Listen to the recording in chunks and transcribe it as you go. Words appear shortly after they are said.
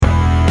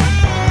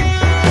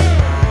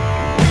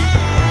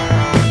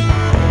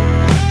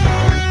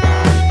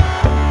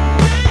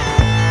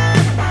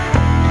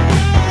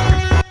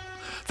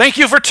Thank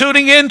you for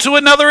tuning in to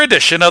another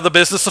edition of the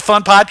Business of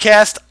Fun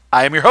podcast.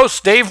 I am your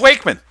host, Dave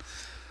Wakeman.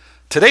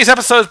 Today's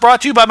episode is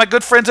brought to you by my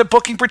good friends at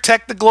Booking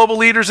Protect, the global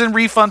leaders in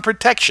refund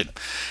protection.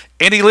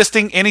 Any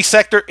listing, any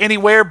sector,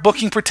 anywhere,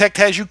 Booking Protect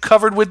has you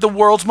covered with the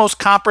world's most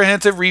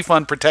comprehensive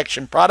refund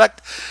protection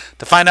product.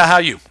 To find out how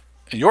you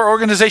and your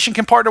organization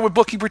can partner with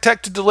Booking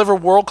Protect to deliver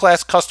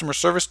world-class customer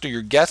service to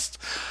your guests,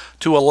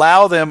 to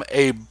allow them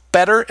a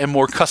better and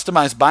more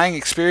customized buying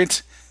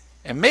experience,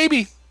 and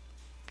maybe,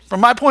 from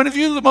my point of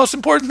view, the most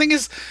important thing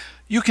is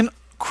you can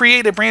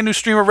create a brand new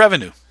stream of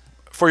revenue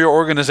for your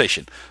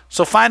organization.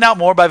 So find out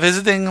more by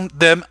visiting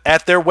them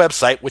at their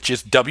website, which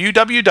is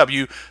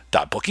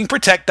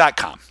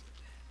www.bookingprotect.com.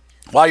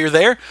 While you're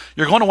there,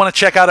 you're going to want to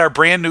check out our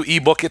brand new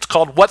ebook. It's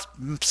called What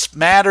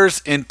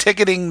Matters in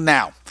Ticketing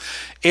Now.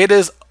 It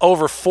is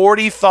over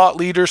 40 thought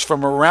leaders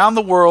from around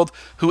the world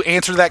who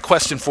answer that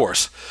question for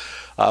us.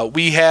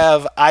 We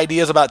have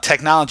ideas about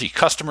technology,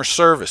 customer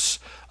service,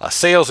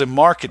 sales and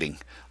marketing,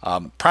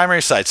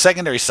 primary side,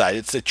 secondary side.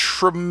 It's a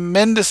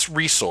tremendous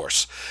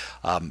resource.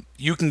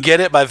 You can get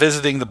it by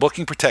visiting the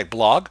Booking Protect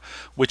blog,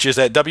 which is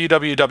at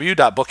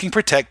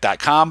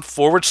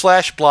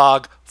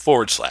www.bookingprotect.com/blog/.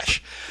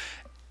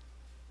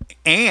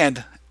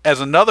 And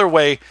as another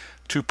way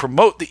to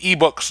promote the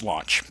eBooks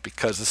launch,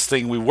 because this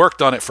thing, we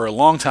worked on it for a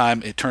long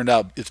time. It turned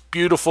out it's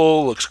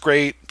beautiful, looks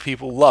great,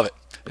 people love it.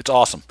 It's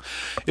awesome.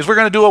 Is we're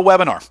going to do a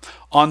webinar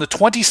on the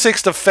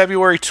 26th of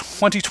February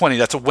 2020.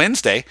 That's a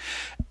Wednesday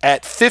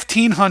at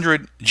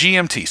 1500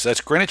 GMT. So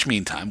that's Greenwich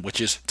Mean Time, which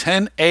is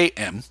 10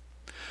 a.m.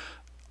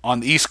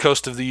 on the East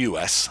Coast of the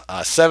U.S.,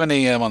 7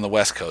 a.m. on the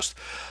West Coast.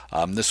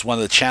 This is one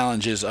of the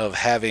challenges of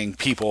having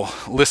people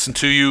listen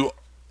to you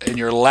in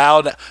your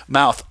loud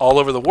mouth all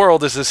over the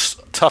world. Is this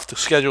tough to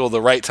schedule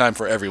the right time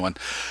for everyone.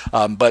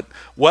 But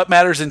What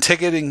Matters in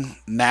Ticketing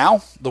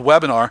Now, the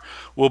webinar,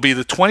 will be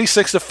the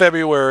 26th of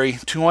February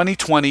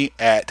 2020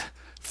 at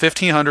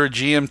 1500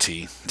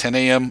 GMT, 10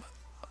 a.m.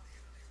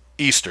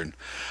 Eastern.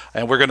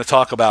 And we're going to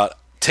talk about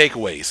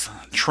takeaways,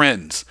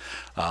 trends,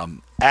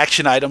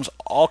 action items,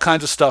 all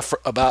kinds of stuff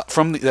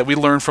that we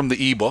learned from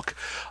the ebook.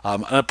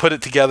 I'm going to put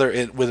it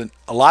together with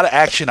a lot of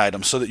action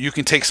items so that you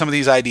can take some of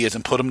these ideas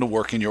and put them to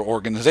work in your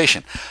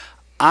organization.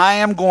 I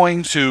am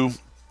going to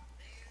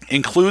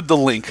include the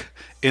link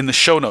in the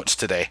show notes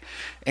today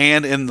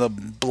and in the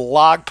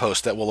blog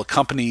post that will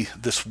accompany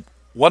this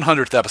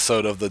 100th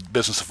episode of the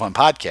Business of Fun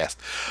podcast.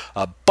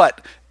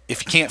 But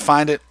if you can't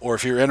find it, or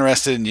if you're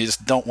interested and you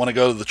just don't want to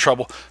go to the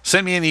trouble,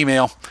 send me an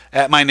email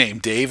at my name,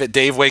 Dave, at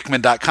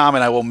davewakeman.com,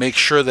 and I will make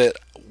sure that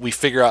we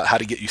figure out how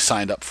to get you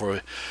signed up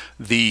for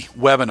the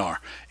webinar.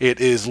 It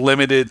is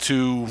limited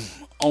to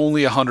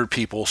only 100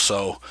 people,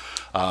 so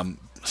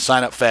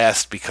sign up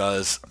fast,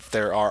 because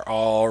there are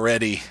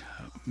already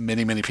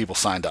many, many people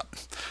signed up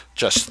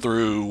just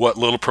through what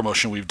little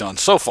promotion we've done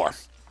so far.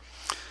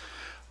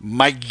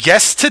 My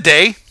guest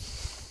today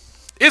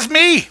is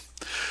me.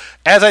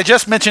 As I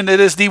just mentioned, it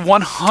is the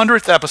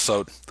 100th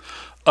episode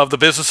of the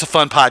Business of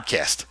Fun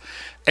podcast,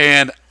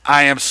 and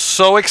I am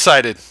so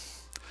excited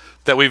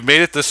that we've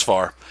made it this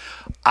far.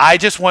 I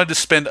just wanted to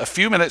spend a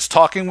few minutes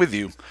talking with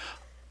you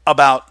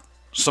about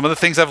some of the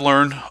things I've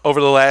learned over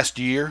the last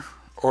year,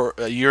 or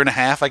a year and a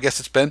half, I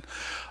guess it's been,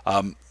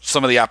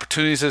 some of the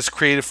opportunities it's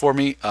created for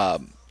me,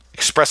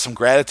 express some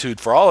gratitude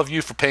for all of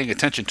you for paying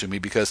attention to me,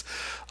 because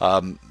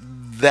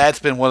that's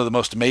been one of the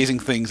most amazing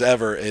things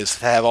ever, is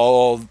to have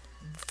all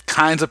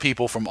kinds of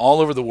people from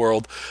all over the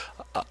world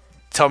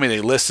tell me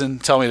they listen,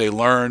 tell me they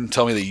learn,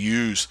 tell me they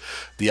use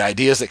the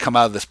ideas that come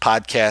out of this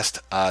podcast.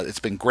 It's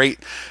been great.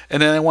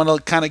 And then I want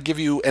to kind of give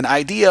you an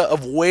idea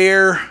of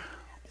where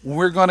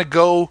we're going to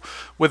go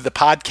with the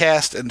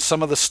podcast and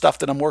some of the stuff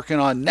that I'm working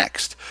on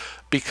next,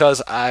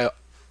 because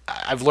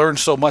I've learned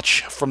so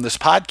much from this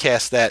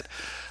podcast that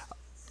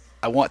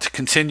I want to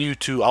continue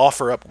to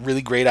offer up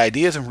really great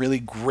ideas and really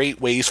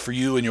great ways for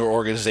you and your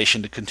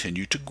organization to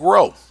continue to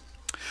grow.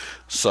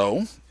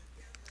 So,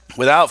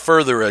 without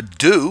further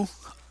ado,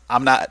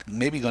 I'm not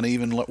maybe going to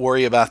even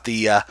worry about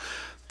the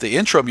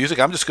intro music.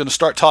 I'm just going to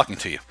start talking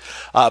to you.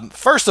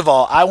 First of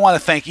all, I want to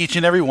thank each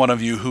and every one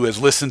of you who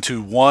has listened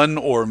to one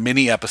or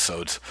many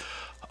episodes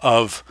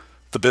of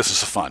The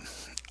Business of Fun.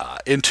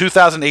 In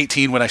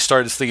 2018, when I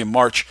started this thing in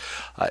March,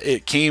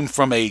 it came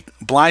from a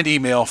blind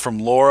email from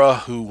Laura,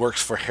 who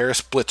works for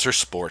Harris Blitzer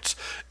Sports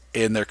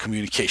in their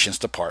communications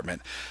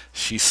department.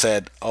 She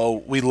said,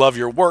 "Oh, we love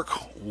your work.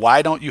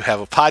 Why don't you have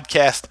a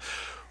podcast?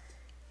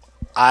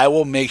 I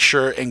will make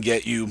sure and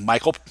get you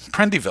Michael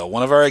Prendiville,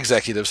 one of our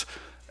executives,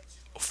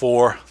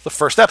 for the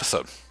first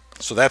episode."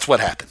 So that's what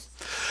happened.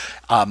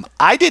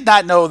 I did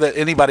not know that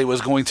anybody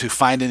was going to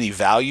find any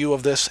value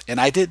of this,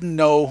 and I didn't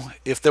know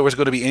if there was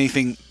going to be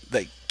anything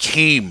that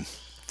came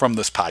from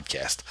this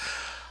podcast.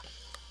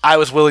 I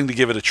was willing to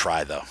give it a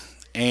try, though,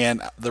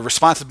 and the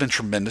response has been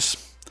tremendous.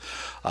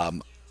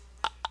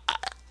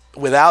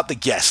 Without the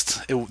guests,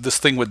 this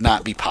thing would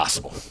not be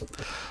possible.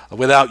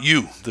 Without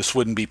you, this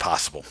wouldn't be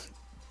possible.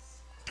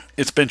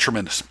 It's been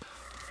tremendous.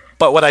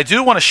 But what I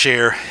do want to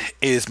share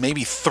is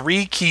maybe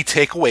 3 key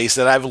takeaways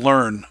that I've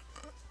learned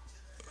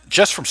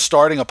just from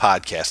starting a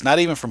podcast, not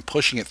even from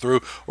pushing it through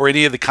or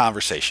any of the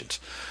conversations.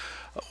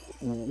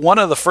 One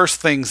of the first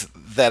things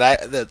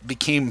that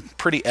became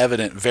pretty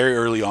evident very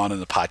early on in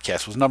the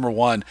podcast was, number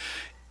one,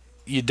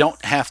 you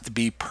don't have to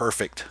be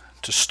perfect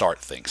to start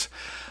things.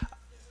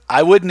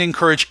 I wouldn't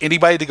encourage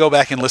anybody to go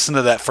back and listen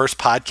to that first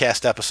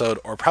podcast episode,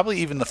 or probably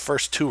even the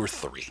first 2 or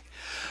 3.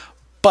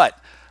 But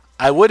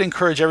I would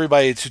encourage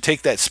everybody to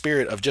take that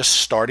spirit of just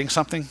starting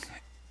something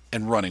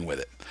and running with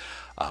it.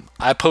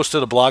 I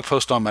posted a blog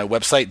post on my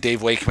website,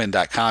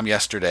 davewakeman.com,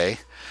 yesterday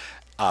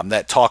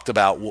that talked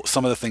about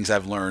some of the things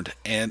I've learned.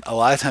 And a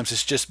lot of times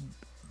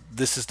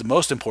this is the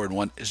most important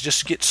one, is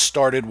just get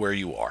started where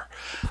you are.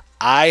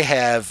 I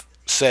have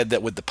said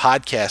that with the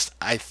podcast,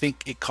 I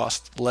think it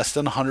costs less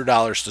than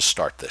 $100 to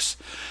start this.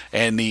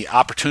 And the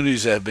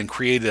opportunities that have been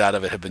created out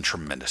of it have been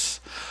tremendous.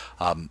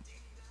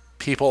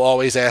 People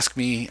always ask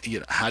me,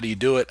 how do you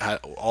do it?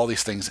 All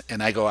these things.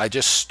 And I go, I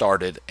just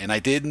started and I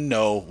didn't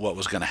know what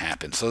was going to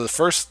happen. So the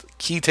first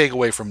key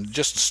takeaway from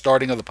just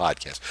starting of the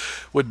podcast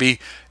would be,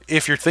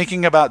 if you're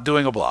thinking about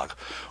doing a blog,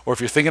 or if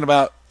you're thinking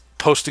about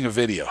posting a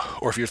video,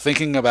 or if you're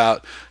thinking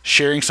about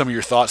sharing some of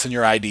your thoughts and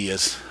your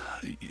ideas,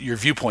 your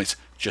viewpoints,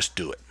 just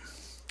do it.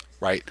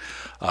 Right?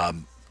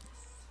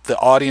 The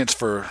audience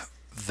for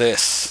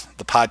this,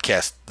 the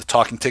podcast, the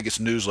Talking Tickets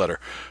newsletter,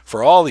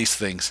 for all these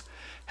things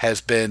has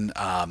been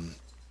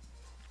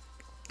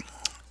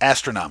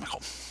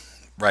astronomical,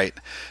 right?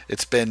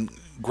 It's been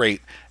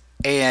great.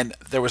 And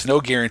there was no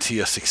guarantee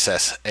of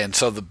success. And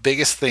so the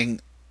biggest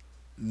thing,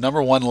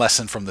 number one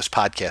lesson from this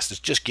podcast, is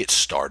just get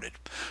started.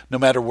 No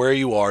matter where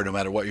you are, no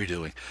matter what you're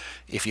doing.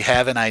 If you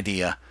have an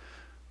idea,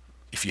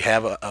 if you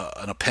have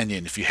an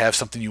opinion, if you have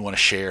something you want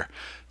to share,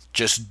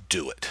 just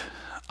do it.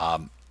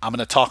 I'm going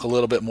to talk a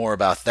little bit more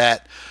about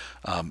that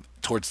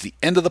towards the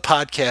end of the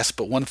podcast,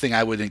 but one thing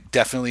I would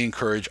definitely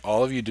encourage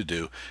all of you to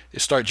do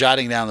is start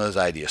jotting down those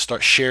ideas,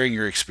 start sharing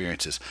your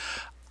experiences.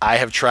 I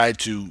have tried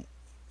to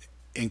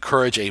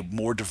encourage a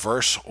more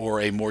diverse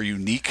or a more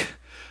unique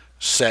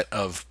set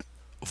of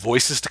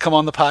voices to come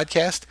on the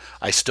podcast.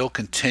 I still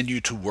continue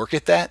to work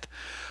at that,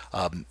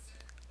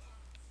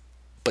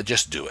 but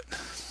just do it.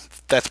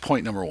 That's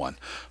point number one.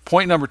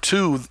 Point number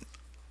two,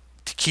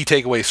 key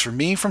takeaways for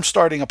me from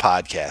starting a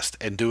podcast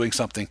and doing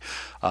something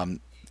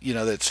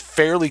that's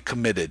fairly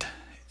committed,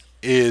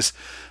 is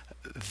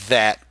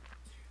that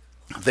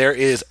there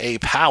is a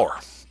power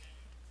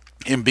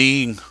in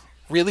being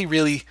really,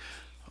 really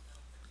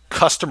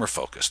customer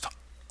focused,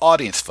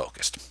 audience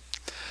focused.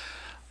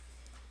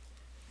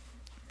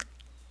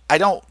 I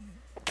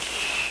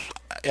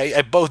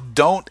both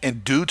don't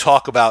and do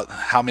talk about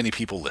how many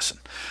people listen,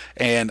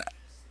 and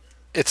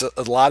it's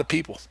a lot of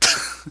people.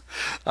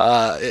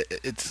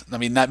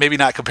 Maybe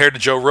not compared to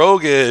Joe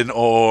Rogan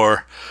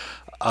or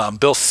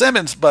Bill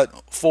Simmons, but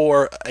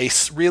for a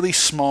really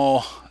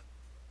small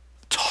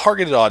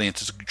targeted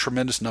audience, it's a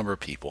tremendous number of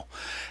people.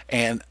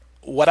 And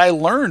what I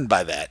learned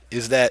by that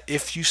is that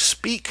if you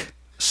speak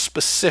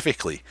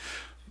specifically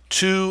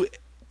to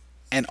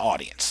an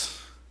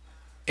audience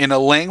in a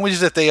language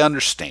that they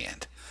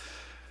understand,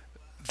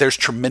 there's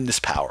tremendous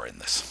power in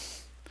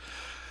this.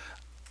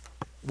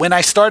 When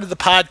I started the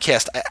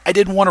podcast, I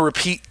didn't want to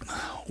repeat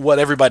what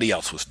everybody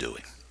else was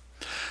doing.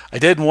 I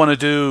didn't want to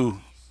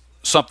do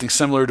something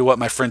similar to what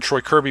my friend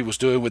Troy Kirby was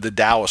doing with the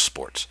Dallas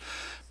Sports,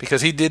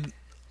 because he did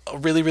a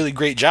really, really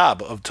great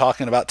job of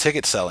talking about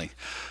ticket selling,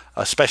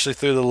 especially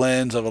through the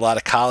lens of a lot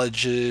of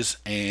colleges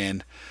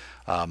and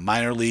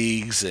minor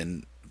leagues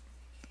and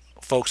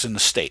folks in the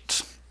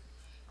States.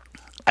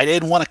 I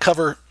didn't want to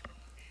cover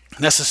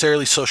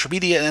necessarily social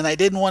media, and I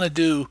didn't want to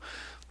do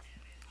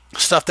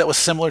stuff that was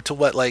similar to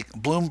what like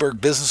Bloomberg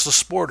Business of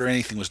Sport or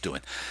anything was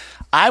doing.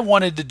 I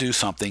wanted to do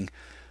something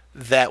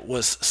that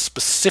was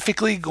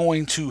specifically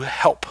going to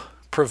help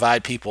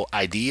provide people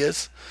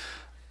ideas,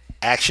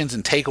 actions,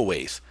 and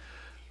takeaways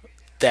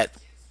that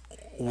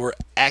were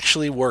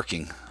actually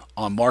working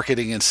on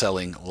marketing and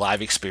selling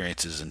live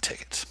experiences and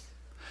tickets.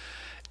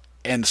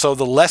 And so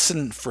the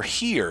lesson for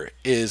here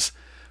is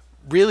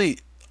really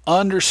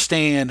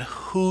understand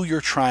who you're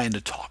trying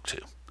to talk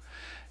to.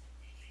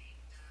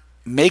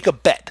 Make a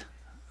bet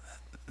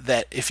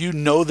that if you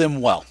know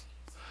them well,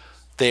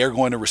 they are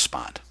going to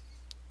respond.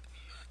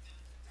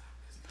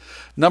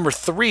 Number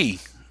 3,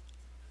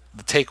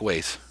 the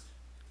takeaways,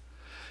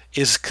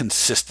 is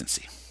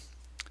consistency.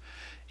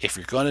 If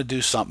you're going to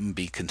do something,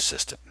 be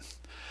consistent.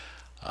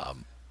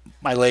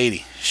 My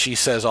lady, she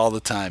says all the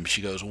time,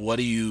 she goes, what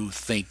do you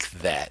think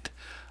that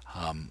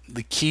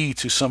the key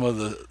to some of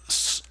the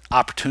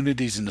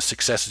opportunities and the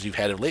successes you've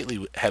had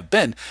lately have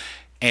been?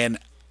 And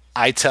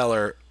I tell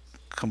her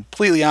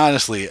completely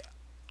honestly,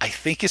 I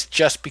think it's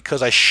just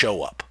because I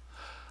show up.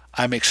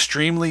 I'm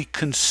extremely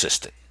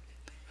consistent.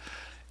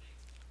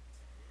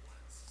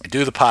 I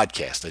do the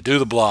podcast. I do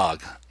the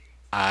blog.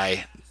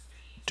 I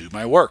do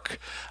my work.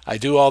 I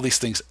do all these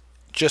things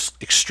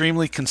just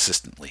extremely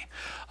consistently.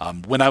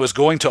 When I was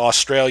going to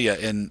Australia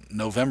in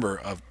November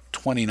of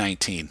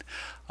 2019,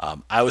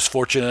 I was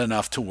fortunate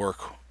enough to work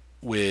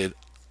with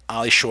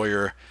Ali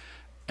Scheuer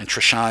and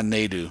Trishan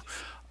Naidu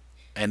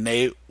And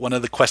one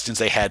of the questions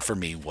they had for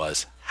me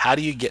was, how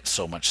do you get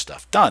so much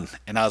stuff done?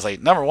 And I was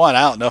like, number one,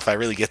 I don't know if I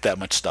really get that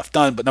much stuff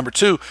done. But number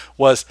two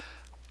was,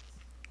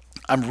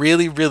 I'm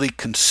really, really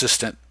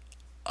consistent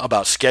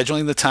about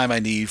scheduling the time I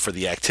need for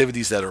the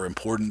activities that are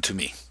important to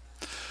me.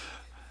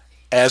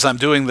 As I'm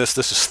doing this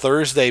is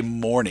Thursday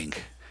morning.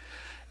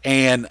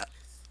 And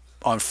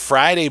on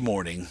Friday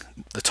morning,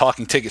 the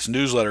Talking Tickets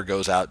newsletter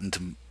goes out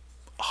into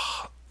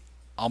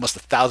almost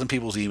 1,000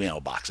 people's email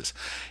boxes.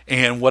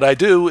 And what I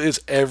do is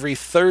every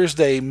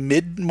Thursday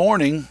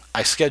mid-morning,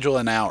 I schedule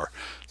an hour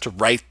to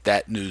write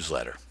that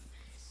newsletter.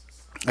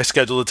 I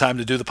schedule the time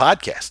to do the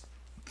podcast,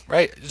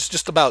 right? It's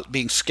just about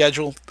being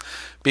scheduled,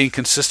 being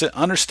consistent,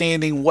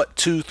 understanding what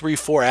 2, 3,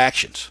 4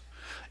 actions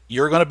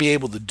you're going to be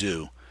able to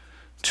do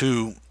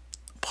to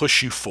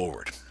push you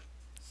forward.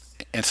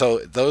 And so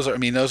those are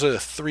the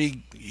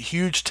 3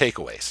 huge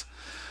takeaways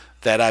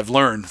that I've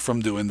learned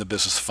from doing the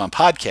Business of Fun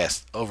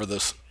podcast over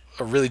this,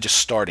 or really just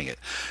starting it.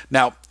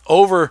 Now,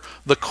 over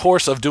the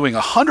course of doing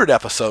 100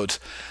 episodes,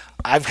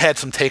 I've had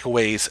some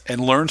takeaways and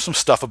learned some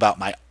stuff about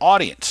my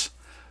audience.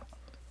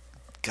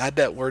 God,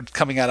 that word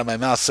coming out of my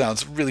mouth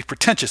sounds really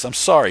pretentious. I'm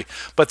sorry.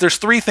 But there's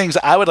 3 things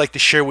I would like to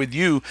share with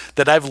you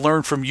that I've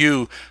learned from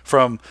you,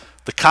 from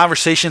the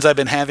conversations I've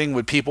been having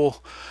with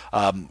people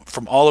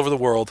from all over the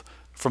world,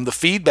 from the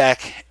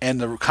feedback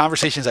and the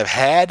conversations I've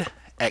had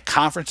at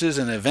conferences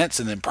and events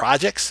and in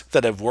projects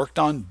that I've worked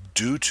on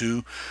due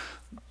to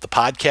the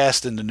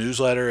podcast and the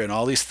newsletter and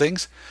all these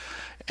things.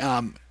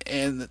 And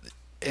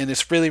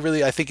it's really,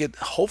 really, I think it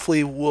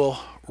hopefully will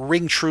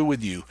ring true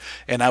with you.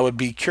 And I would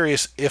be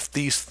curious if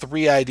these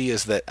 3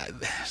 ideas that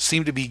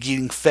seem to be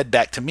getting fed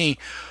back to me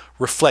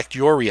reflect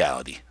your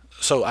reality.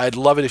 So I'd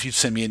love it if you'd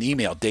send me an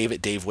email,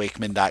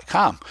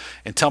 dave@davewakeman.com,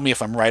 and tell me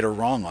if I'm right or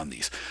wrong on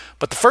these.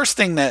 But the first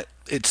thing that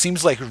it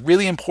seems like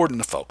really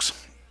important to folks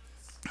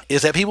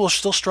is that people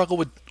still struggle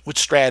with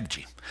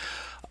strategy.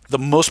 The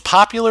most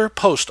popular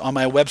post on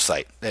my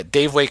website at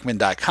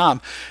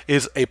davewakeman.com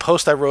is a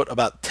post I wrote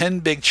about 10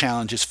 big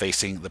challenges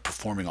facing the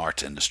performing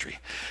arts industry.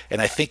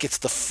 And I think it's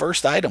the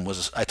first item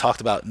was I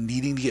talked about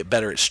needing to get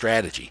better at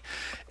strategy.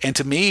 And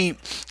to me,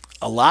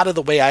 a lot of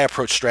the way I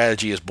approach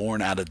strategy is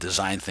born out of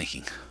design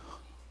thinking.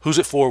 Who's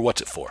it for?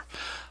 What's it for?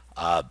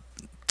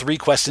 3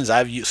 questions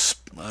I've used,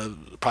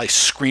 probably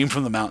screamed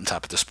from the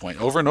mountaintop at this point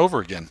over and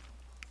over again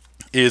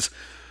is,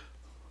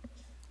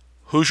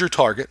 who's your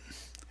target?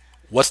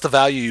 What's the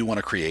value you want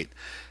to create?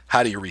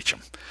 How do you reach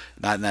them?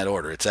 Not in that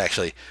order. It's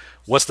actually,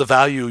 what's the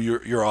value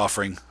you're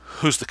offering?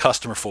 Who's the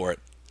customer for it?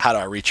 How do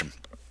I reach them?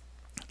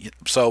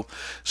 So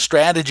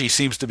strategy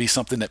seems to be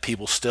something that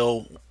people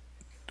still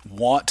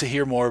want to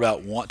hear more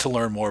about, want to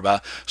learn more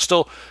about,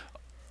 still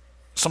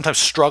sometimes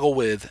struggle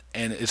with,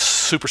 and it's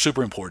super,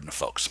 super important to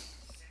folks.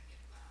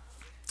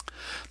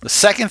 The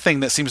second thing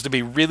that seems to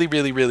be really,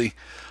 really, really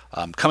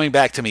coming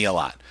back to me a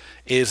lot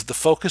is the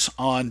focus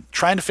on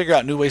trying to figure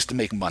out new ways to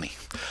make money.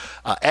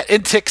 At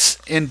INTIX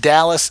in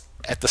Dallas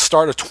at the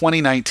start of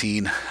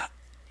 2019,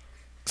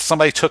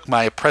 somebody took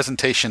my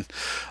presentation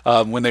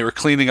when they were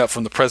cleaning up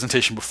from the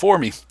presentation before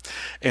me,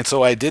 and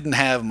so I didn't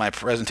have my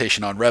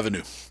presentation on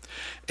revenue.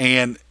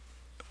 And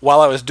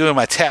while I was doing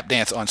my tap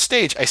dance on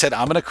stage, I said,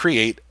 I'm going to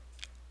create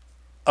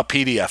a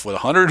PDF with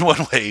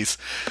 101 ways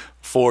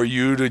for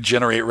you to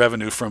generate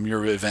revenue from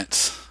your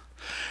events.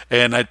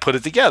 And I'd put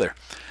it together.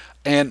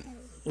 And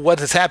what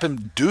has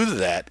happened due to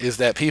that is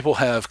that people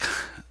have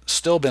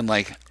still been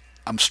like,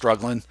 I'm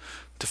struggling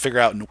to figure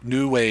out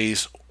new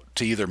ways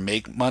to either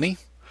make money,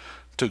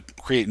 to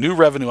create new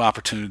revenue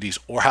opportunities,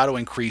 or how to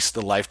increase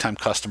the lifetime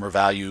customer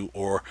value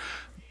or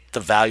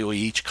the value of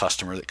each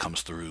customer that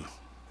comes through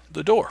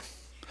the door.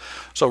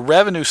 So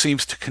revenue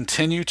seems to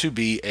continue to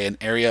be an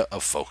area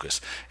of focus,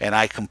 and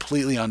I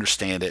completely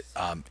understand it.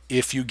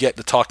 If you get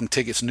the Talking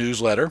Tickets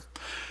newsletter,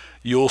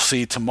 you'll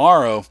see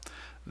tomorrow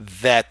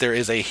that there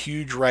is a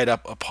huge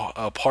write-up,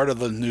 a part of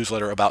the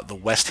newsletter about the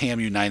West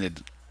Ham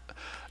United,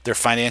 their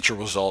financial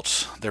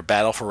results, their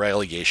battle for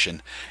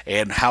relegation,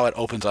 and how it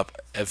opens up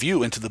a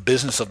view into the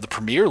business of the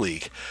Premier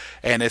League.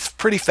 And it's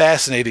pretty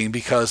fascinating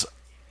because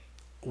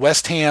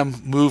West Ham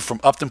moved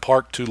from Upton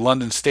Park to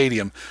London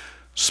Stadium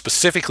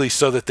specifically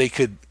so that they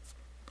could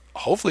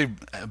hopefully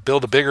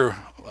build a bigger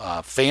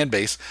fan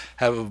base,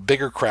 have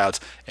bigger crowds,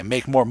 and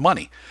make more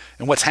money.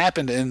 And what's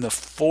happened in the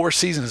 4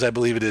 seasons, I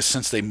believe it is,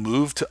 since they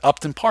moved to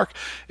Upton Park,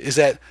 is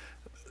that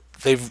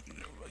they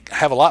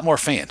have a lot more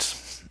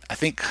fans.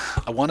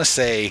 I want to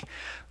say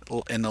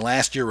in the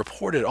last year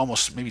reported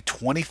almost maybe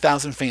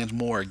 20,000 fans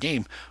more a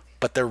game,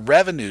 but their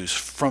revenues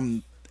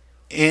from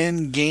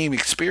in-game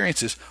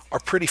experiences are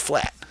pretty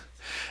flat.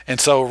 And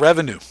so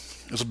revenue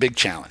is a big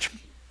challenge.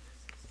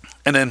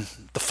 And then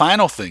the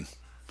final thing,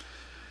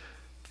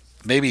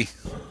 maybe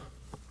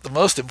the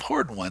most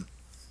important one,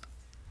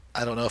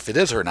 I don't know if it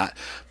is or not,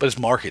 but it's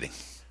marketing.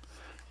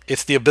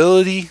 It's the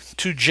ability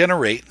to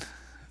generate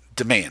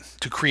demand,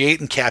 to create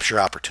and capture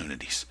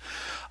opportunities,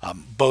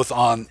 both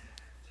on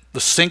the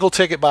single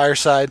ticket buyer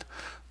side,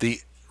 the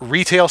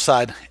retail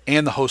side,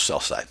 and the wholesale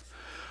side,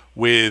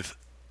 with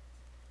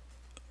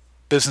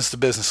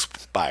business-to-business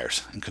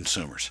buyers and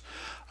consumers,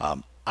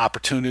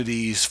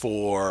 opportunities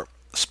for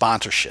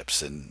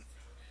sponsorships and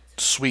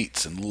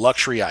suites and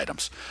luxury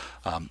items,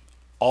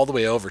 all the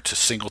way over to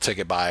single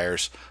ticket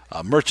buyers,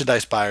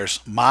 merchandise buyers,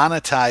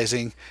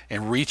 monetizing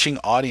and reaching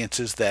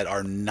audiences that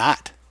are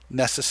not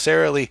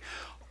necessarily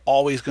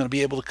always going to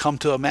be able to come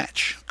to a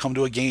match, come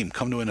to a game,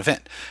 come to an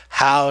event.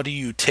 How do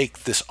you take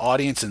this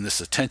audience and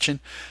this attention,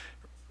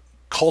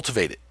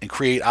 cultivate it, and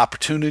create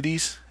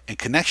opportunities and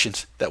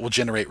connections that will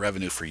generate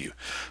revenue for you?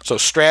 So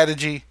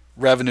strategy,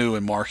 revenue,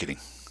 and marketing,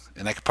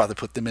 and I could probably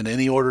put them in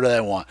any order that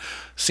I want,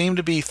 seem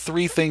to be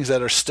three things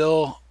that are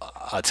still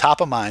top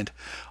of mind,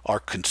 are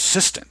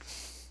consistent,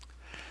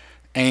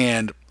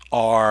 and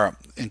are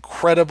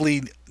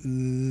incredibly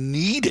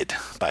needed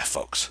by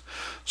folks.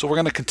 So we're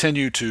going to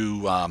continue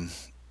to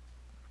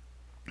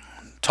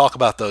talk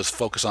about those,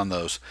 focus on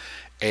those,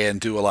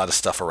 and do a lot of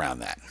stuff around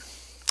that.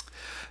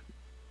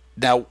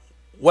 Now,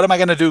 what am I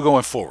going to do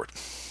going forward?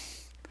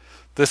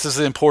 This is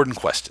the important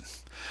question,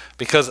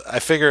 because I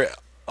figure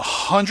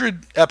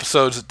 100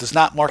 episodes does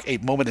not mark a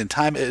moment in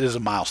time. It is a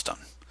milestone.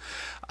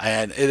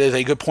 And it is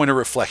a good point of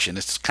reflection.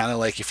 It's kind of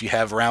like if you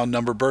have round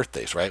number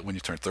birthdays, right? When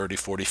you turn 30,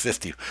 40,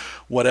 50,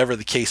 whatever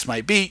the case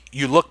might be,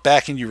 you look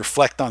back and you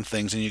reflect on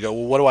things and you go,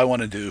 well, what do I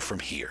want to do from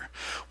here?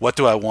 What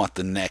do I want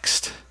the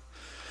next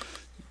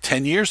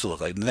 10 years to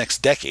look like, the next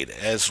decade?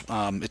 As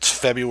it's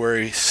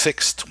February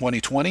 6th,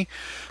 2020.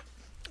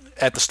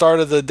 At the start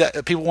of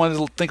the people wanted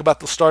to think about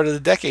the start of the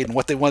decade and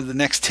what they wanted the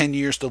next 10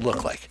 years to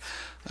look like.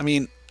 I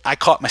mean, I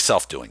caught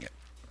myself doing it.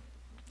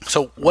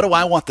 So what do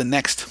I want the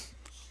next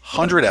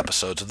 100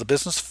 episodes of The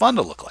Business of Fun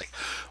to look like?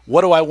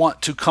 What do I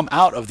want to come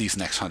out of these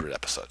next 100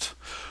 episodes?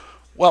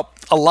 Well,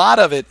 a lot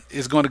of it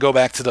is going to go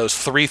back to those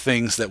three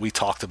things that we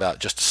talked about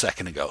just a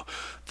second ago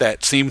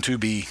that seem to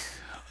be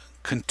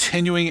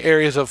continuing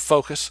areas of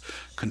focus,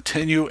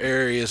 continue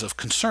areas of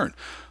concern.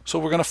 So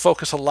we're going to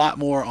focus a lot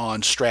more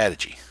on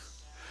strategy,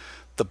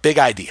 the big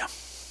idea,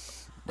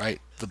 right?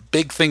 The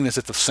big thing that's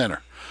at the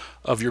center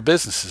of your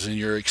businesses and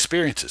your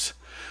experiences.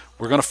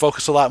 We're going to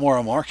focus a lot more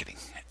on marketing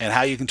and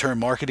how you can turn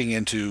marketing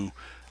into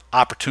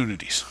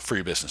opportunities for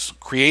your business.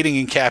 Creating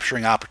and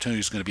capturing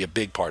opportunities is going to be a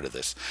big part of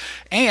this.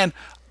 And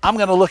I'm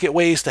going to look at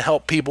ways to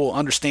help people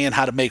understand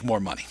how to make more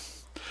money,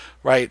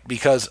 right?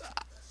 Because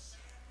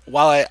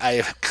while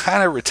I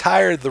kind of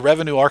retired the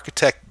revenue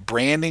architect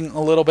branding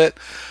a little bit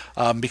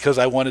because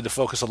I wanted to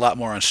focus a lot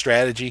more on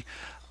strategy,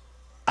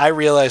 I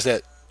realized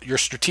that your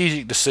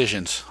strategic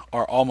decisions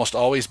are almost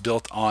always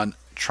built on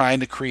trying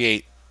to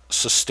create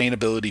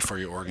sustainability for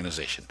your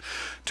organization,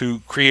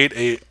 to create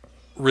a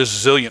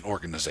resilient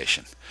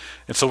organization.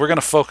 And so we're going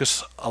to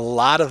focus a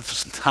lot of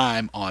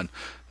time on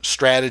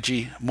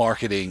strategy,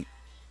 marketing,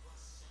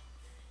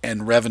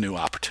 and revenue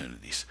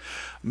opportunities,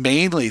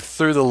 mainly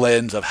through the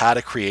lens of how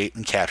to create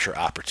and capture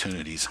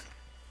opportunities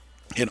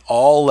in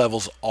all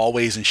levels, all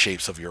ways and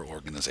shapes of your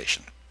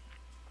organization.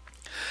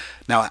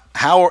 Now,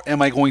 how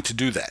am I going to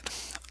do that?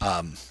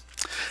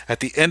 At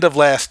the end of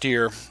last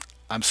year,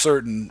 I'm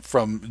certain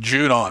from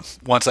June on,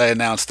 once I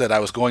announced that I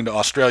was going to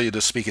Australia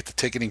to speak at the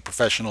Ticketing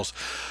Professionals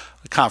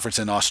Conference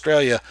in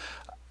Australia,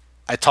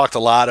 I talked a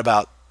lot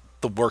about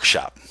the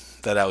workshop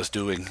that I was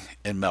doing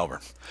in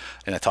Melbourne.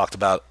 And I talked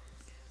about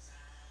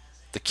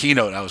the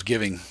keynote I was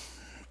giving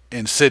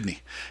in Sydney.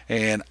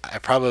 And I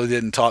probably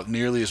didn't talk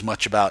nearly as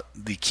much about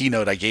the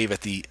keynote I gave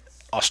at the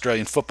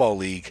Australian Football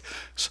League's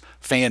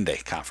Fan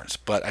Day conference.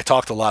 But I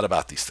talked a lot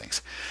about these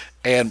things.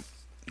 And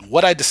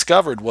what I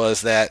discovered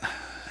was that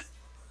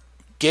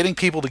getting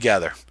people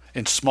together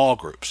in small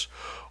groups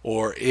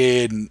or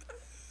in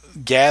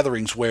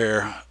gatherings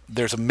where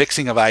there's a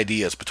mixing of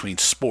ideas between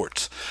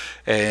sports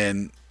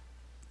and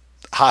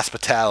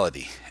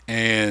hospitality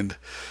and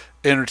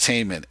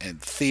entertainment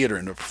and theater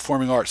and the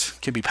performing arts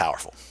can be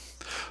powerful.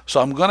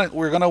 So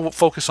we're gonna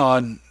focus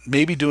on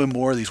maybe doing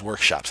more of these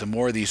workshops and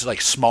more of these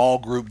like small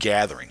group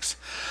gatherings.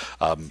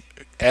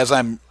 As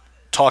I'm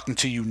talking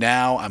to you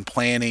now, I'm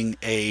planning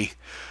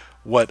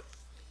what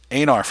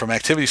Einar from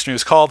Activity Stream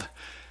has called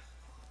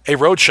a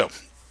roadshow,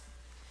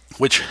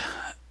 which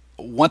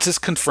once it's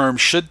confirmed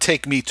should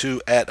take me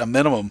to at a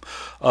minimum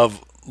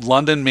of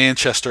London,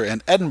 Manchester,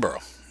 and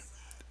Edinburgh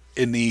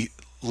in the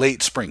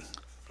late spring,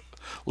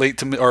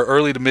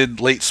 early to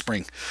mid late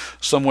spring,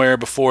 somewhere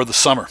before the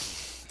summer.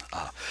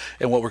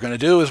 And what we're going to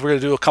do is we're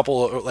going to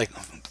do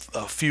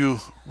a few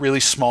really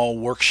small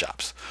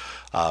workshops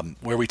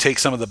where we take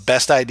some of the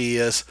best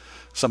ideas,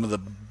 some of the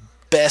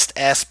best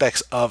aspects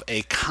of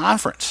a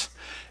conference,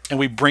 and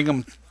we bring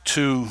them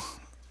to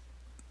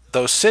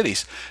those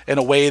cities in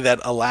a way that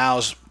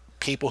allows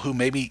people who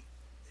maybe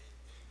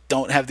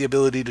don't have the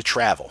ability to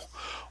travel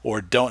or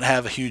don't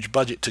have a huge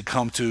budget to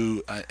come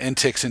to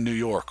NTIX in New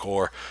York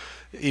or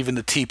even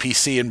the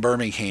TPC in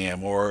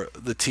Birmingham or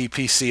the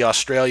TPC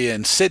Australia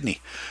in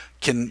Sydney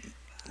can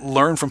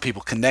learn from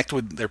people, connect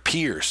with their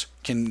peers,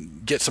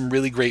 can get some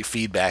really great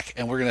feedback,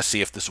 and we're going to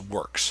see if this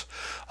works.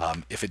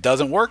 If it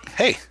doesn't work,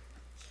 hey,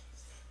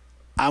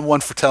 I'm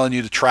one for telling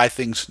you to try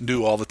things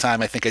new all the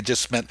time. I think I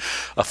just spent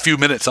a few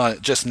minutes on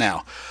it just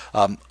now.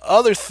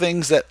 Other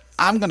things that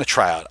I'm going to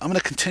try out. I'm going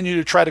to continue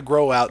to try to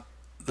grow out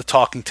the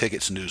Talking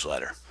Tickets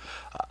newsletter.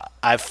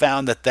 I've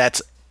found that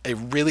that's a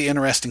really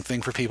interesting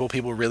thing for people.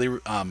 People really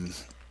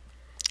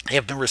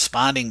have been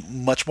responding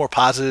much more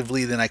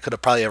positively than I could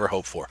have probably ever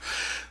hoped for.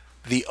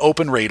 The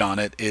open rate on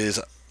it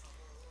is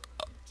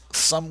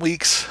some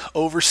weeks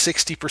over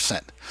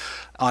 60%.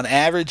 On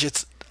average,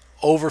 it's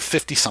over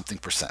 50 something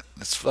percent.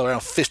 It's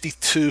around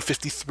 52,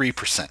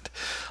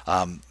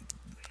 53%.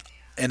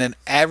 In an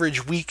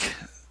average week,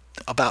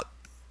 about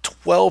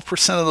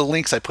 12% of the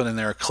links I put in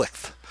there are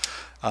clicked.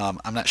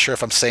 I'm not sure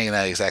if I'm saying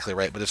that exactly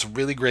right, but it's a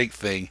really great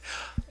thing.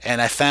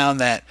 And I found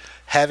that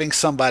having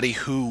somebody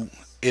who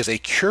is a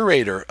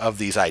curator of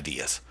these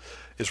ideas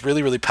is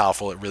really, really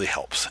powerful. It really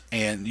helps.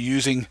 And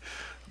using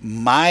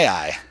my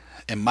eye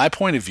and my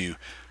point of view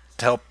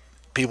to help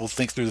people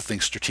think through the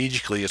things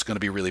strategically is going to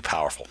be really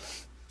powerful.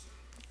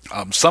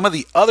 Some of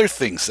the other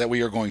things that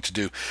we are going to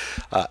do,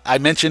 I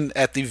mentioned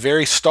at the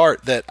very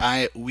start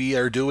that we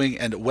are doing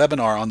a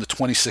webinar on the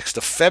 26th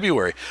of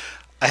February.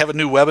 I have a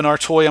new webinar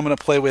toy I'm going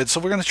to play with, so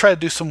we're going to try to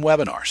do some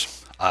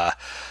webinars.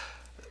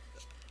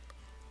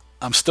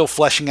 I'm still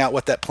fleshing out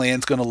what that plan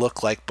is going to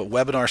look like, but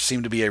webinars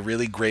seem to be a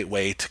really great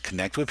way to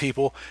connect with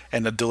people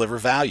and to deliver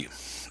value.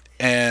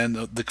 And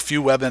the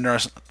few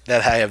webinars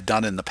that I have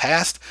done in the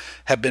past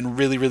have been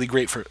really, really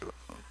great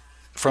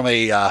from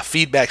a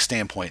feedback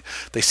standpoint.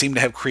 They seem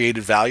to have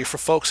created value for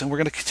folks, and we're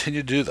going to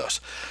continue to do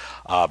those.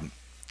 I'm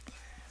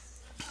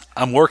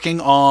working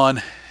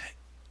on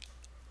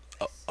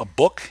a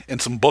book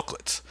and some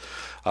booklets.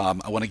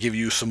 I want to give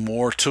you some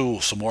more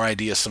tools, some more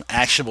ideas, some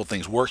actionable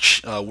things,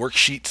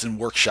 worksheets and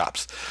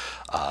workshops.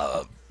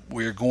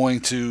 We're going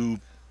to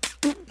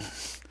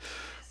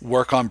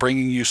work on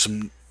bringing you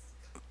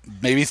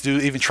maybe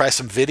even try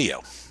some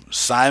video.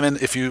 Simon,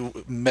 if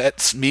you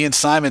met me and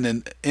Simon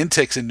in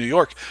Intix in New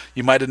York,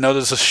 you might have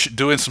noticed us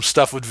doing some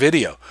stuff with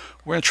video.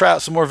 We're going to try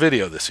out some more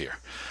video this year.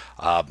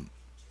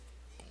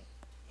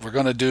 We're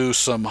going to do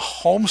some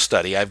home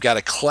study. I've got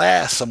a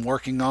class I'm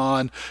working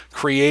on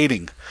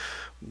creating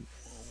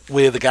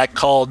with a guy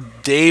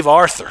called Dave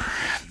Arthur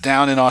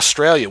down in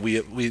Australia.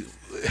 We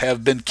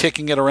have been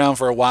kicking it around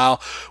for a while.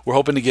 We're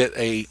hoping to get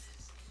a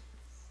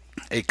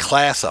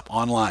class up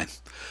online.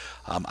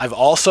 I've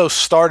also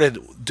started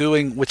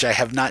doing, which I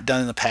have not done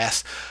in the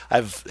past,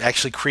 I've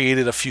actually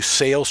created a few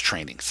sales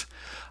trainings.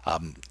 I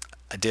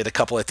did a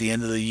couple at the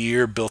end of the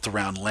year built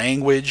around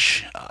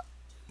language,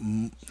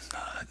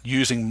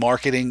 using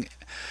marketing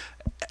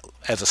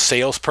as a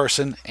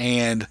salesperson,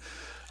 and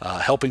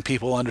helping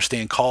people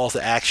understand calls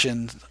to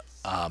action,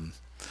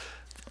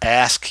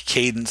 ask,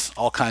 cadence,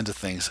 all kinds of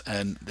things.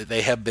 And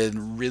they have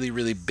been really,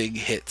 really big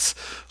hits.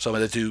 So I'm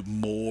going to do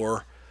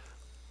more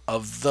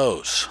of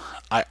those.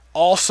 I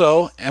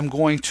also am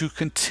going to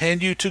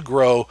continue to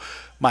grow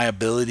my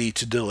ability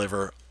to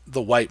deliver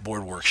the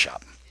whiteboard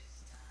workshop.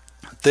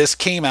 This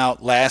came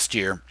out last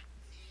year.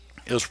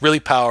 It was really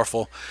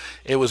powerful.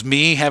 It was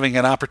me having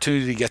an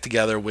opportunity to get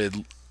together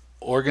with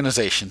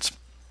organizations,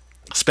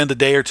 spend a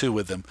day or two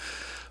with them,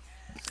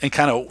 and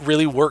kind of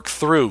really work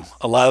through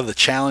a lot of the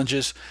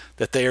challenges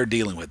that they are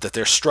dealing with, that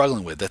they're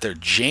struggling with, that they're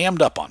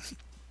jammed up on,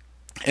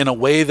 in a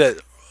way that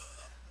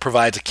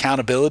provides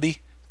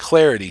accountability,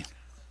 clarity,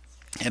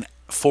 and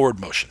forward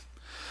motion.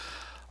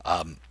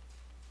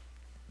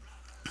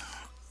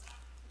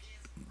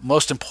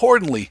 Most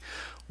importantly,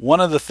 one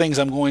of the things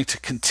I'm going to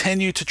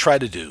continue to try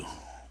to do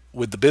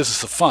with the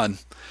business of fun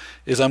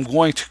is I'm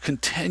going to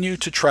continue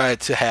to try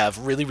to have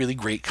really, really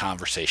great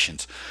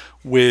conversations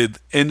with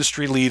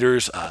industry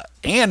leaders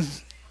and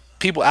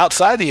people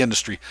outside the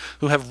industry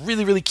who have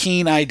really, really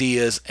keen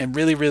ideas and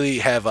really, really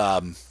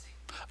have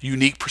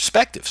unique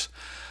perspectives.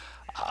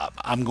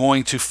 I'm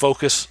going to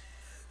focus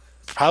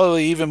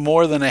probably even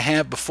more than I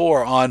have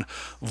before on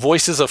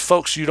voices of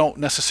folks you don't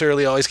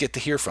necessarily always get to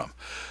hear from.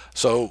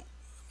 So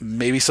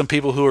maybe some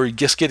people who are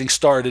just getting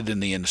started in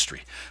the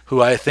industry,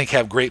 who I think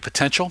have great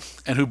potential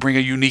and who bring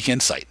a unique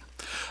insight.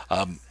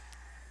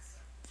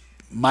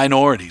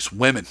 Minorities,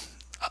 women,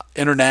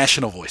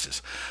 international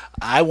voices.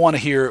 I want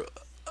to hear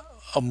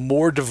a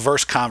more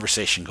diverse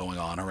conversation going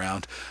on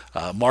around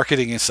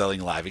marketing and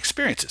selling live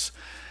experiences.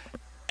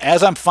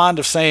 As I'm fond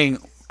of saying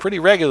pretty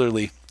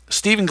regularly,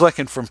 Stephen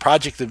Glicken from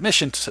Project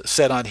Admission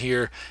said on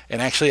here,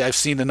 and actually I've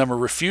seen the number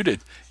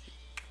refuted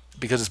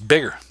because it's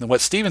bigger than what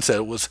Stephen said.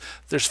 It was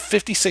there's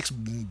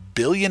 $56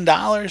 billion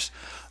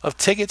of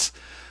tickets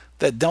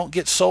that don't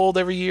get sold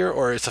every year,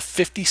 or it's a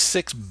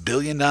 $56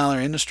 billion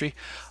industry.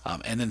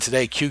 And then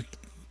today,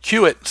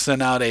 Qwit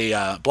sent out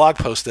a blog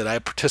post that I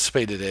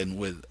participated in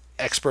with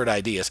expert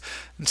ideas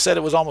and said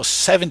it was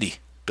almost $70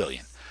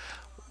 billion.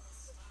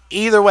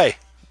 Either way,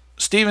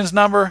 Stephen's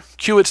number,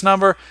 Qwit's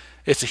number,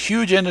 it's a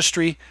huge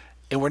industry,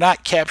 and we're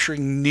not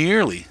capturing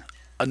nearly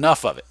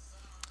enough of it.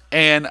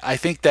 And I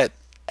think that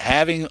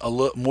having a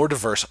more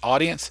diverse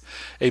audience,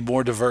 a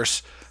more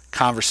diverse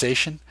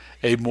conversation,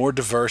 a more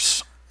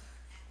diverse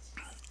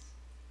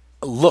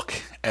look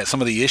at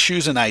some of the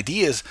issues and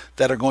ideas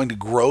that are going to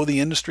grow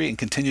the industry and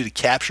continue to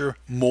capture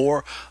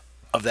more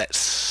of that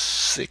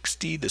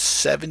 60 to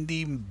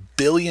 70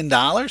 billion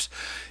dollars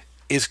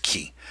is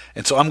key.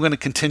 And so I'm going to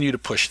continue to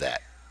push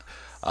that.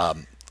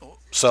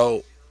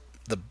 So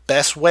the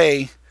best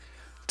way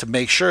to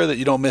make sure that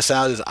you don't miss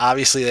out is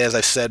obviously, as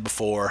I said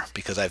before,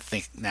 because I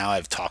think now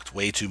I've talked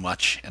way too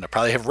much and I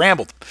probably have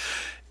rambled,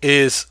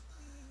 is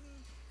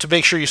to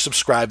make sure you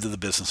subscribe to the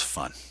Business of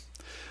Fun.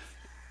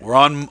 We're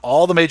on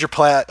all the major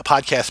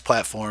podcast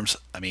platforms.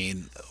 I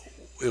mean,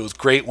 it was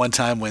great one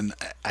time when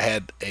I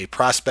had a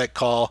prospect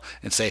call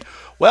and say,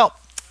 well,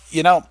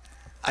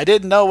 I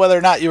didn't know whether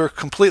or not you were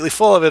completely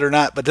full of it or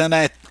not, but then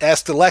I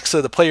asked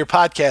Alexa to play your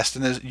podcast,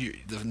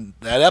 and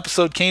that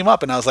episode came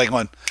up, and I was like,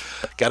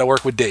 got to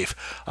work with Dave.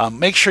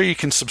 Make sure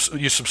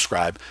you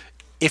subscribe.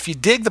 If you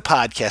dig the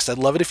podcast, I'd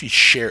love it if you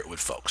share it with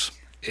folks.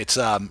 It's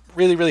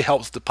really, really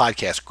helps the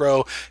podcast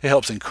grow. It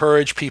helps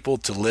encourage people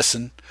to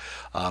listen,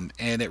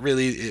 and it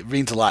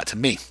means a lot to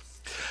me.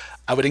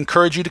 I would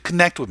encourage you to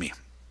connect with me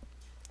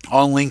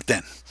on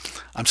LinkedIn.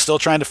 I'm still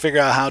trying to figure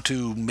out how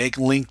to make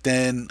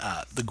LinkedIn,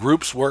 the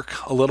groups work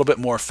a little bit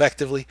more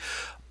effectively,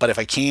 but if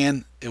I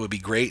can, it would be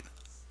great.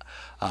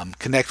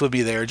 Connect with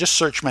me there. Just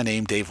search my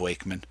name, Dave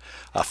Wakeman.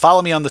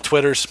 Follow me on the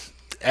Twitters,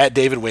 at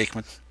David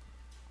Wakeman.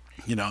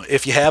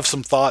 If you have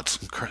some thoughts,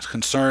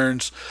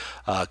 concerns,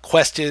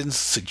 questions,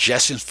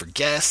 suggestions for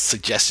guests,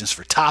 suggestions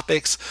for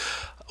topics,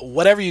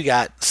 whatever you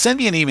got, send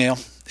me an email.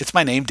 It's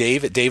my name,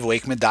 Dave, at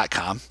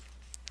davewakeman.com.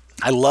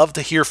 I love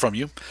to hear from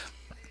you.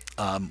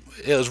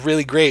 It was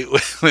really great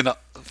when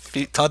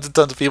tons and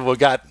tons of people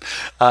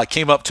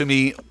came up to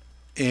me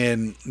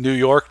in New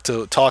York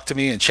to talk to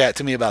me and chat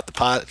to me about the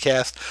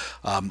podcast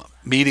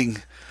meeting.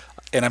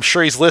 And I'm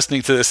sure he's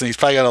listening to this and he's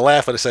probably going to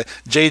laugh when I say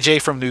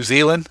JJ from New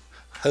Zealand,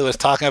 who was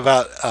talking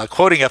about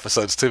quoting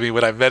episodes to me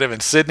when I met him in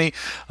Sydney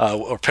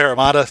or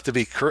Parramatta, to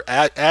be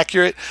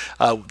accurate.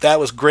 That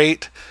was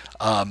great.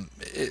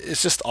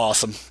 It's just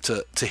awesome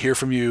to hear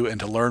from you and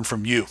to learn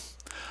from you.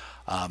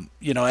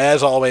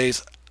 As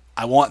always,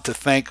 I want to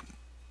thank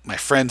my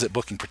friends at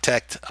Booking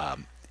Protect.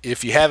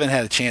 If you haven't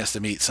had a chance to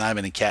meet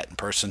Simon and Kat in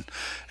person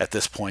at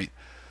this point,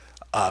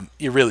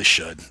 you really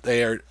should.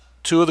 They are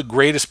two of the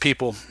greatest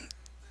people,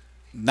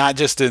 not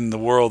just in the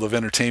world of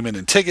entertainment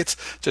and tickets,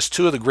 just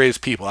two of the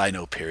greatest people I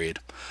know, period.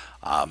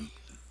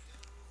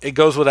 It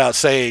goes without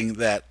saying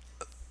that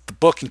the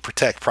Booking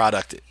Protect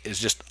product is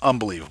just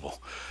unbelievable,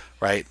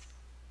 right?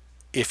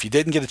 If you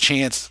didn't get a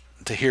chance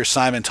to hear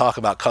Simon talk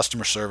about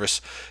customer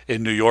service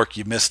in New York,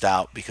 you missed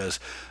out, because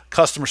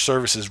customer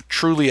service is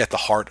truly at the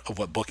heart of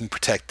what Booking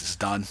Protect has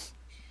done.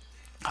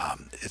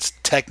 It's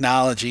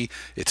technology,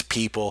 it's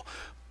people,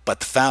 but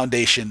the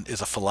foundation is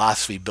a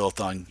philosophy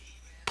built on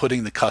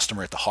putting the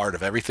customer at the heart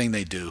of everything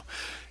they do.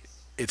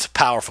 It's a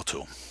powerful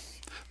tool.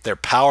 They're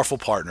powerful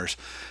partners.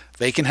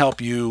 They can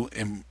help you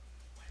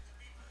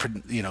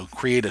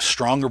create a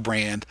stronger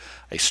brand,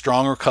 a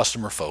stronger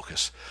customer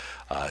focus,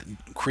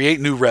 create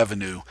new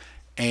revenue,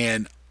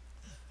 and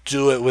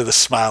do it with a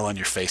smile on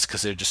your face,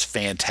 because they're just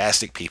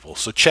fantastic people.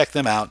 So check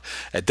them out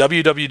at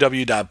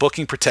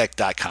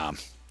www.bookingprotect.com.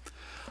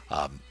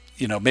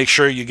 Make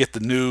sure you get the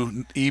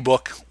new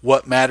ebook,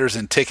 What Matters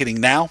in Ticketing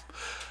Now.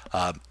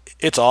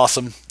 It's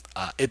awesome.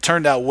 It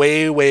turned out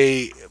way,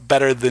 way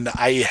better than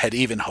I had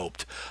even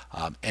hoped.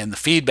 And the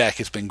feedback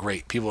has been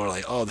great. People are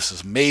like, oh, this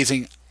is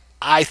amazing.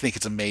 I think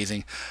it's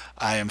amazing.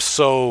 I am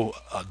so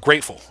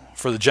grateful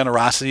for the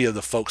generosity of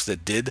the folks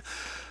that did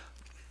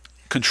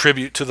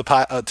contribute to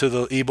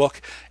the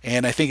ebook,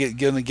 and I think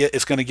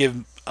it's going to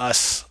give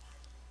us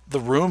the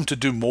room to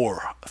do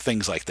more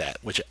things like that,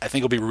 which I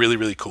think will be really,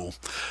 really cool.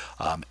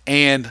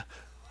 And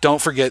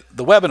don't forget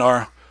the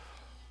webinar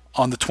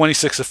on the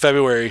 26th of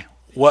February,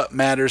 What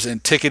Matters in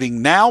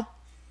Ticketing Now.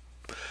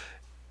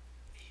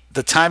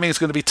 The timing is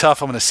going to be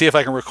tough. I'm going to see if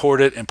I can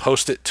record it and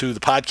post it to the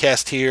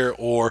podcast here,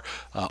 or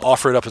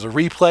offer it up as a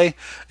replay.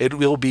 It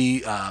will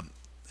be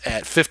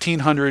at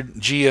 1500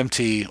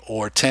 GMT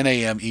or 10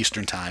 a.m.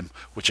 Eastern Time,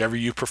 whichever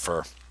you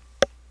prefer.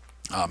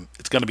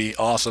 It's going to be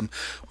awesome.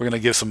 We're going to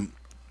give some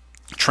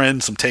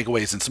trends, some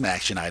takeaways, and some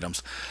action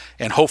items.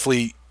 And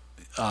hopefully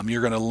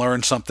you're going to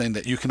learn something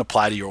that you can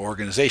apply to your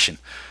organization,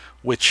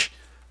 which,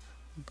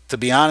 to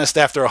be honest,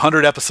 after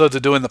 100 episodes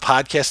of doing the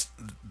podcast,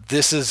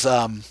 this is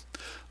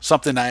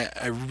something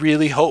I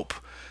really hope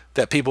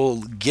that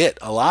people get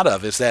a lot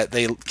of, is that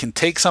they can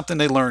take something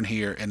they learn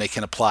here and they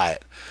can apply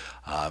it.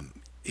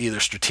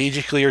 Either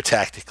strategically or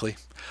tactically,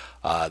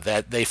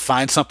 that they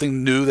find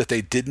something new that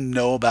they didn't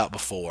know about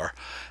before,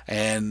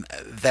 and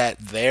that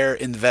their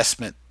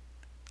investment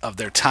of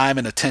their time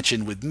and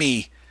attention with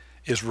me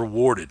is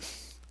rewarded.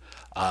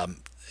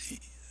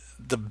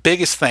 The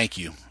biggest thank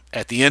you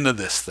at the end of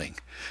this thing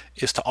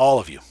is to all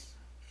of you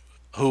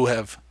who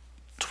have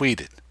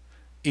tweeted,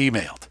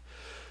 emailed,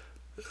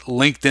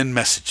 LinkedIn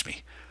messaged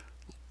me,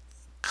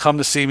 come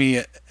to see me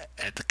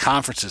at the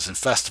conferences and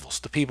festivals,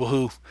 the people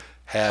who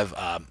have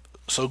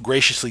so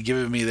graciously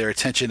given me their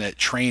attention at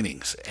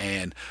trainings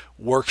and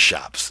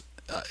workshops.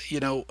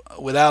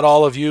 Without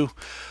all of you,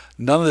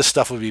 none of this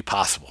stuff would be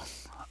possible.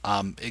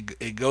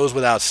 It goes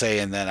without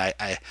saying that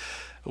I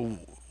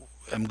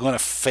am going to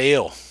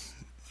fail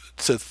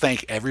to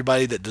thank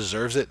everybody that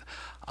deserves it.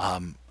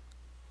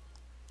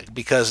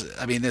 Because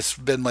I mean, it's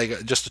been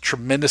like just a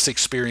tremendous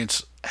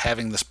experience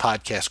having this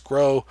podcast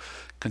grow,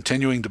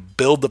 continuing to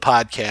build the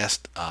podcast,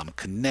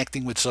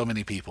 connecting with so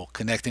many people,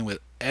 connecting with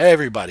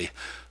everybody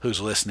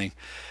who's listening.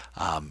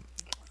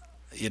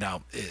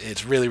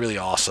 It's really, really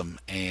awesome,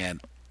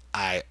 and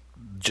I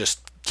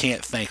just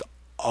can't thank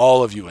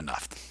all of you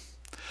enough.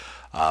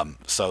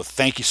 So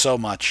thank you so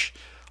much.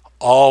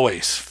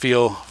 Always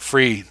feel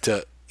free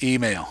to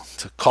email,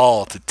 to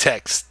call, to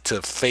text, to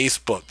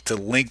Facebook, to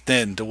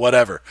LinkedIn, to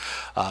whatever.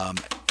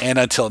 And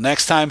until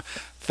next time,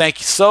 thank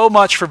you so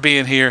much for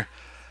being here.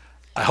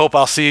 I hope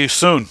I'll see you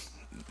soon.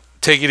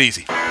 Take it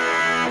easy.